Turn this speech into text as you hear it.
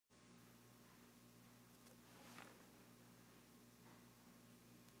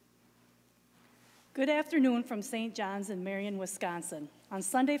Good afternoon from St. John's in Marion, Wisconsin. On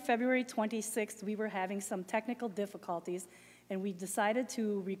Sunday, February 26th, we were having some technical difficulties, and we decided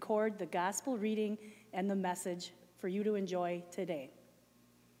to record the gospel reading and the message for you to enjoy today.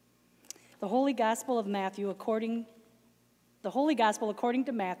 The Holy Gospel according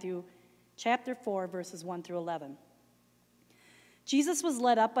to Matthew, chapter 4, verses 1 through 11. Jesus was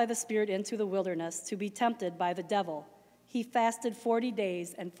led up by the Spirit into the wilderness to be tempted by the devil. He fasted 40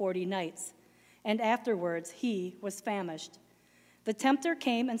 days and 40 nights, and afterwards he was famished. The tempter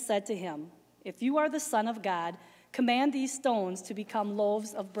came and said to him, "If you are the Son of God, command these stones to become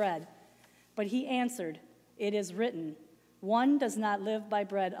loaves of bread." But he answered, "It is written, 'One does not live by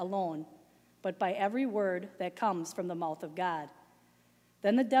bread alone, but by every word that comes from the mouth of God.'"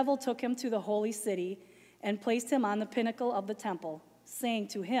 Then the devil took him to the holy city and placed him on the pinnacle of the temple, saying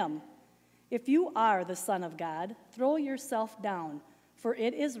to him, "If you are the Son of God, throw yourself down, for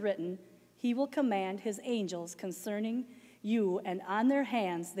it is written, 'He will command his angels concerning you, and on their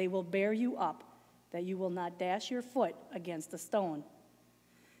hands they will bear you up, that you will not dash your foot against a stone.'"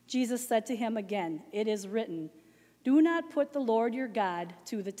 Jesus said to him again, "It is written, 'Do not put the Lord your God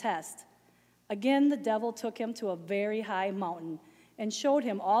to the test.'" Again the devil took him to a very high mountain and showed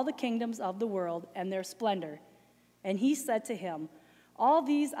him all the kingdoms of the world and their splendor. And he said to him, "All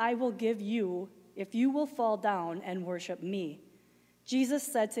these I will give you if you will fall down and worship me." Jesus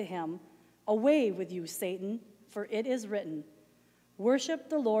said to him, "Away with you, Satan, for it is written, 'Worship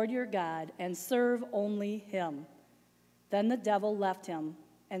the Lord your God and serve only him.'" Then the devil left him,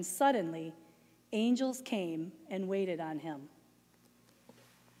 and suddenly angels came and waited on him.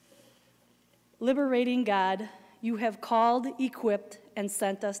 Liberating God, you have called, equipped, and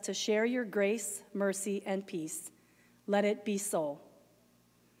sent us to share your grace, mercy, and peace. Let it be so.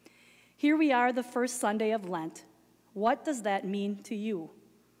 Here we are, the first Sunday of Lent. What does that mean to you?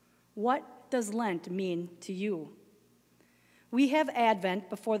 What does Lent mean to you? We have Advent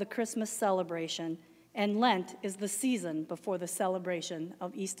before the Christmas celebration, and Lent is the season before the celebration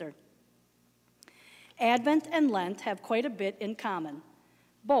of Easter. Advent and Lent have quite a bit in common.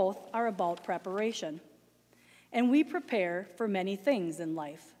 Both are about preparation. And we prepare for many things in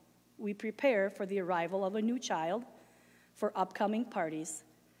life. We prepare for the arrival of a new child, for upcoming parties.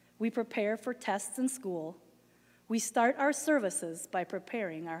 We prepare for tests in school. We start our services by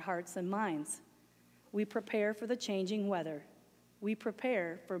preparing our hearts and minds. We prepare for the changing weather. We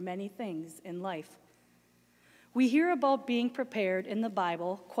prepare for many things in life. We hear about being prepared in the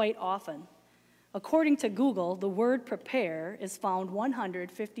Bible quite often. According to Google, the word prepare is found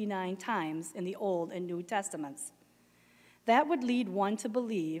 159 times in the Old and New Testaments. That would lead one to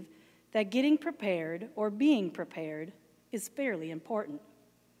believe that getting prepared or being prepared is fairly important.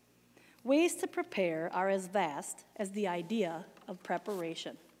 Ways to prepare are as vast as the idea of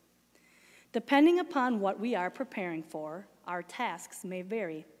preparation. Depending upon what we are preparing for, our tasks may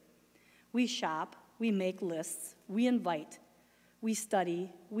vary. We shop, we make lists, we invite, we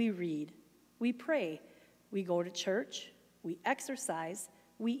study, we read, we pray, we go to church, we exercise,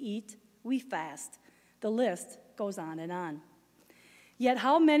 we eat, we fast. The list goes on and on. Yet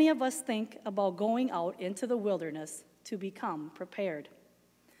how many of us think about going out into the wilderness to become prepared?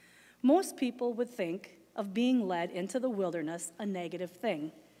 Most people would think of being led into the wilderness a negative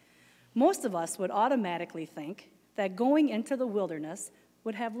thing. Most of us would automatically think that going into the wilderness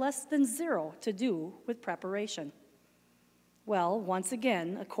would have less than zero to do with preparation. Well, once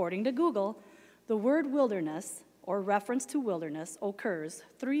again, according to Google, the word wilderness, or reference to wilderness, occurs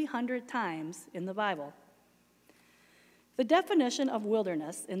 300 times in the Bible. The definition of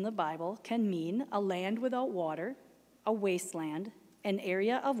wilderness in the Bible can mean a land without water, a wasteland, an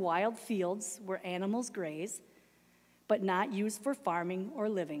area of wild fields where animals graze, but not used for farming or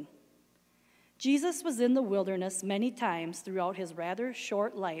living. Jesus was in the wilderness many times throughout his rather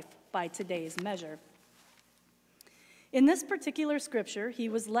short life by today's measure. In this particular scripture, he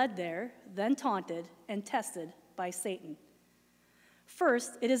was led there, then taunted and tested by Satan.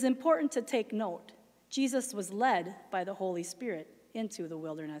 First, it is important to take note. Jesus was led by the Holy Spirit into the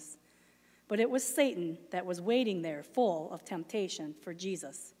wilderness, but it was Satan that was waiting there full of temptation for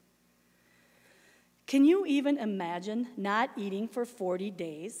Jesus. Can you even imagine not eating for 40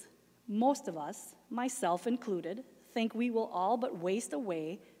 days? Most of us, myself included, think we will all but waste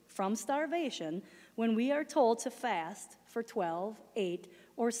away from starvation when we are told to fast for 12, 8,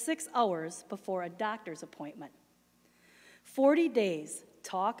 or 6 hours before a doctor's appointment. 40 days,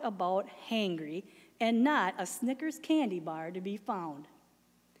 talk about hangry, and not a Snickers candy bar to be found.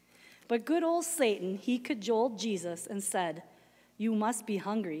 But good old Satan, he cajoled Jesus and said, "You must be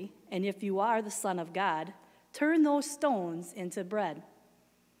hungry, and if you are the Son of God, turn those stones into bread."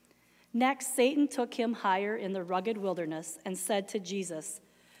 Next, Satan took him higher in the rugged wilderness and said to Jesus,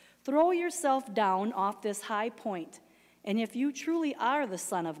 "Throw yourself down off this high point, and if you truly are the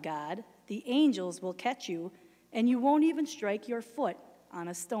Son of God, the angels will catch you, and you won't even strike your foot on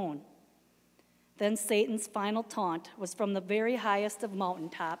a stone." Then Satan's final taunt was from the very highest of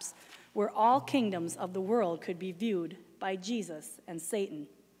mountaintops, where all kingdoms of the world could be viewed by Jesus and Satan.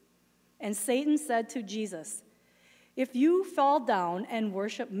 And Satan said to Jesus, "If you fall down and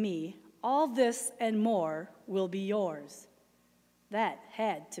worship me, all this and more will be yours." That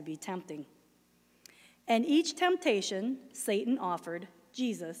had to be tempting. And each temptation Satan offered,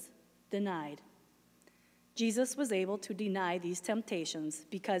 Jesus denied. Jesus was able to deny these temptations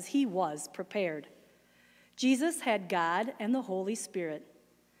because he was prepared. Jesus had God and the Holy Spirit.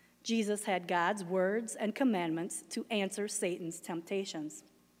 Jesus had God's words and commandments to answer Satan's temptations.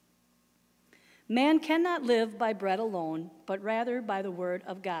 Man cannot live by bread alone, but rather by the word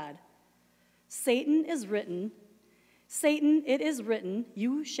of God. Satan, it is written,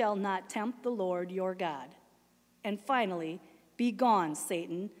 "You shall not tempt the Lord your God." And finally, "Begone,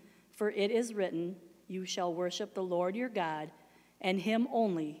 Satan, for it is written, you shall worship the Lord your God, and him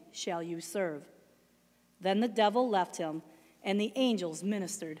only shall you serve." Then the devil left him, and the angels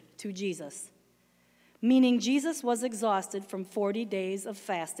ministered to Jesus. Meaning Jesus was exhausted from 40 days of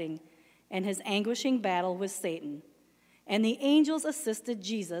fasting and his anguishing battle with Satan. And the angels assisted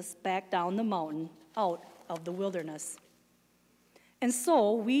Jesus back down the mountain out of the wilderness. And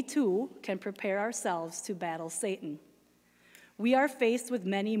so we too can prepare ourselves to battle Satan. We are faced with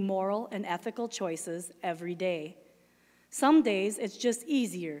many moral and ethical choices every day. Some days it's just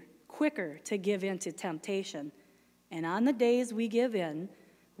easier, quicker to give in to temptation. And on the days we give in,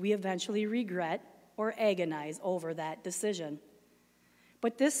 we eventually regret or agonize over that decision.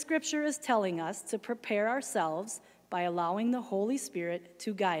 But this scripture is telling us to prepare ourselves by allowing the Holy Spirit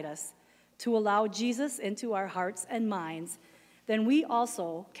to guide us, to allow Jesus into our hearts and minds. Then we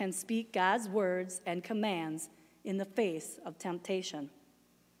also can speak God's words and commands in the face of temptation.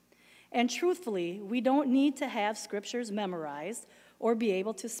 And truthfully, we don't need to have scriptures memorized or be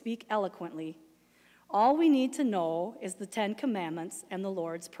able to speak eloquently. All we need to know is the 10 Commandments and the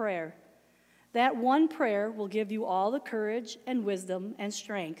Lord's Prayer. That one prayer will give you all the courage and wisdom and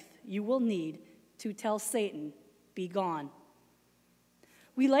strength you will need to tell Satan, "Be gone."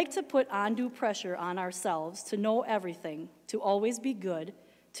 We like to put undue pressure on ourselves to know everything, to always be good,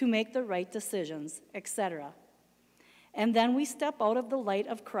 to make the right decisions, etc. And then we step out of the light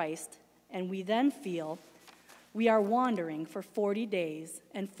of Christ, and we then feel we are wandering for 40 days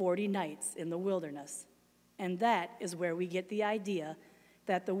and 40 nights in the wilderness. And that is where we get the idea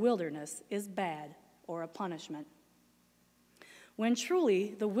that the wilderness is bad or a punishment. When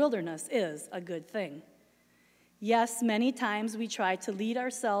truly the wilderness is a good thing. Yes, many times we try to lead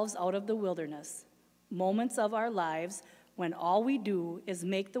ourselves out of the wilderness, moments of our lives when all we do is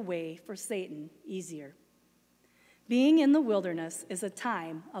make the way for Satan easier. Being in the wilderness is a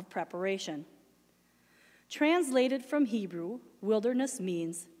time of preparation. Translated from Hebrew, wilderness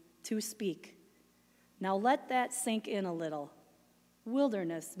means to speak. Now let that sink in a little.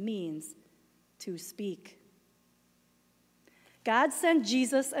 Wilderness means to speak. God sent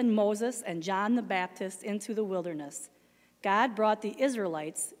Jesus and Moses and John the Baptist into the wilderness. God brought the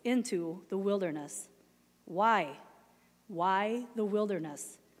Israelites into the wilderness. Why? Why the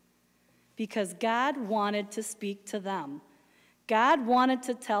wilderness? Because God wanted to speak to them. God wanted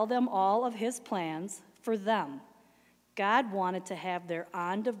to tell them all of his plans for them. God wanted to have their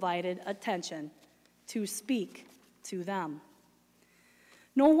undivided attention to speak to them.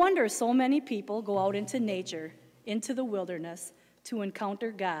 No wonder so many people go out into nature, into the wilderness, to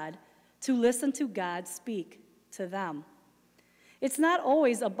encounter God, to listen to God speak to them. It's not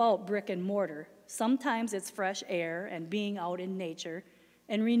always about brick and mortar. Sometimes it's fresh air and being out in nature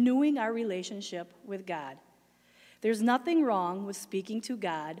and renewing our relationship with God. There's nothing wrong with speaking to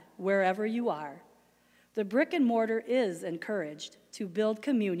God wherever you are. The brick and mortar is encouraged to build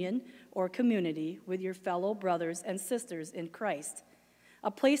communion or community with your fellow brothers and sisters in Christ, a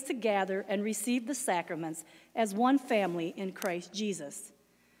place to gather and receive the sacraments as one family in Christ Jesus.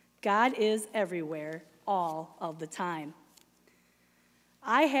 God is everywhere, all of the time.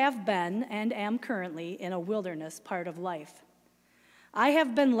 I have been and am currently in a wilderness part of life. I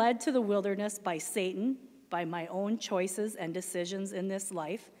have been led to the wilderness by Satan, by my own choices and decisions in this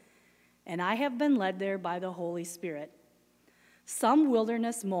life, and I have been led there by the Holy Spirit. Some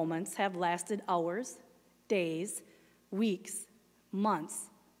wilderness moments have lasted hours, days, weeks, months,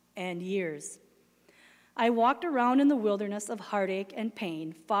 and years. I walked around in the wilderness of heartache and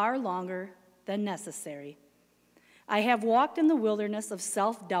pain far longer than necessary. I have walked in the wilderness of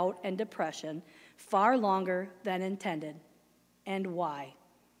self-doubt and depression far longer than intended. And why?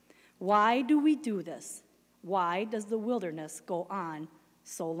 Why do we do this? Why does the wilderness go on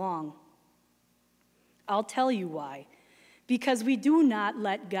so long? I'll tell you why. Because we do not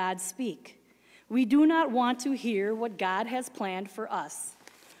let God speak. We do not want to hear what God has planned for us.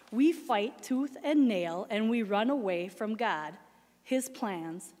 We fight tooth and nail, and we run away from God, His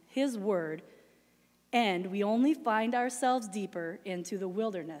plans, His word, and we only find ourselves deeper into the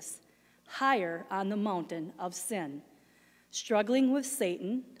wilderness, higher on the mountain of sin, struggling with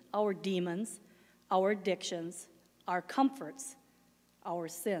Satan, our demons, our addictions, our comforts, our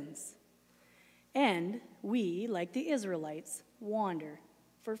sins. And we, like the Israelites, wander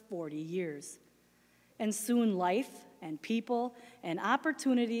for 40 years. And soon life and people and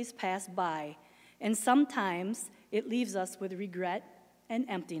opportunities pass by, and sometimes it leaves us with regret and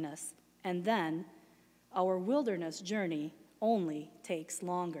emptiness, and then our wilderness journey only takes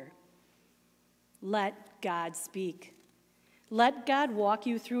longer. Let God speak. Let God walk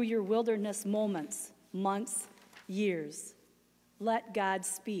you through your wilderness moments, months, years. Let God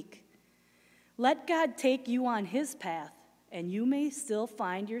speak. Let God take you on His path, and you may still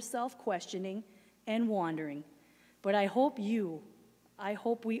find yourself questioning and wandering. But I hope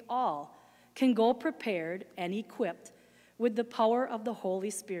we all can go prepared and equipped with the power of the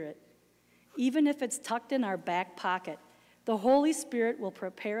Holy Spirit. Even if it's tucked in our back pocket, the Holy Spirit will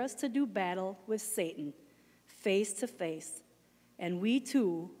prepare us to do battle with Satan, face to face. And we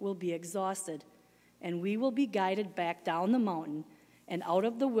too will be exhausted, and we will be guided back down the mountain and out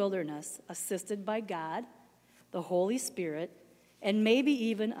of the wilderness, assisted by God, the Holy Spirit, and maybe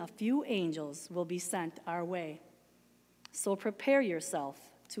even a few angels will be sent our way. So prepare yourself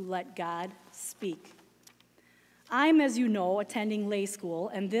to let God speak. I'm, as you know, attending lay school,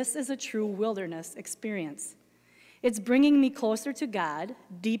 and this is a true wilderness experience. It's bringing me closer to God,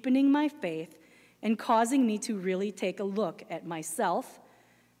 deepening my faith, and causing me to really take a look at myself,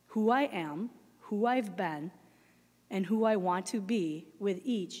 who I am, who I've been, and who I want to be with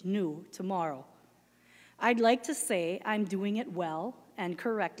each new tomorrow. I'd like to say I'm doing it well and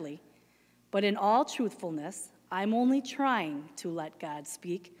correctly, but in all truthfulness, I'm only trying to let God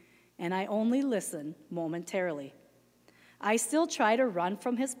speak, and I only listen momentarily. I still try to run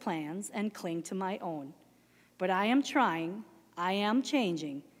from His plans and cling to my own, but I am trying, I am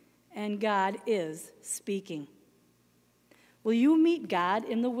changing, and God is speaking. Will you meet God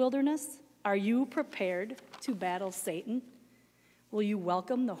in the wilderness? Are you prepared to battle Satan? Will you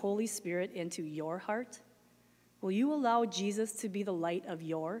welcome the Holy Spirit into your heart? Will you allow Jesus to be the light of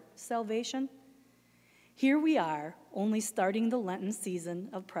your salvation? Here we are, only starting the Lenten season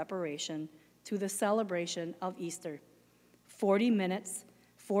of preparation to the celebration of Easter. 40 minutes,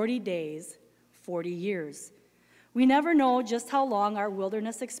 40 days, 40 years. We never know just how long our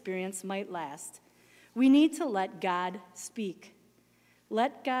wilderness experience might last. We need to let God speak.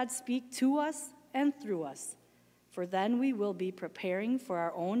 Let God speak to us and through us, for then we will be preparing for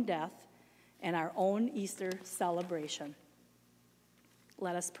our own death and our own Easter celebration.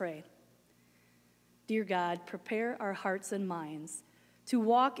 Let us pray. Dear God, prepare our hearts and minds to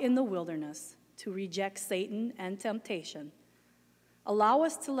walk in the wilderness, to reject Satan and temptation. Allow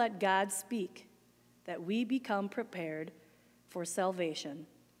us to let God speak, that we become prepared for salvation.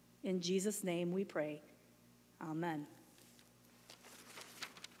 In Jesus' name we pray. Amen.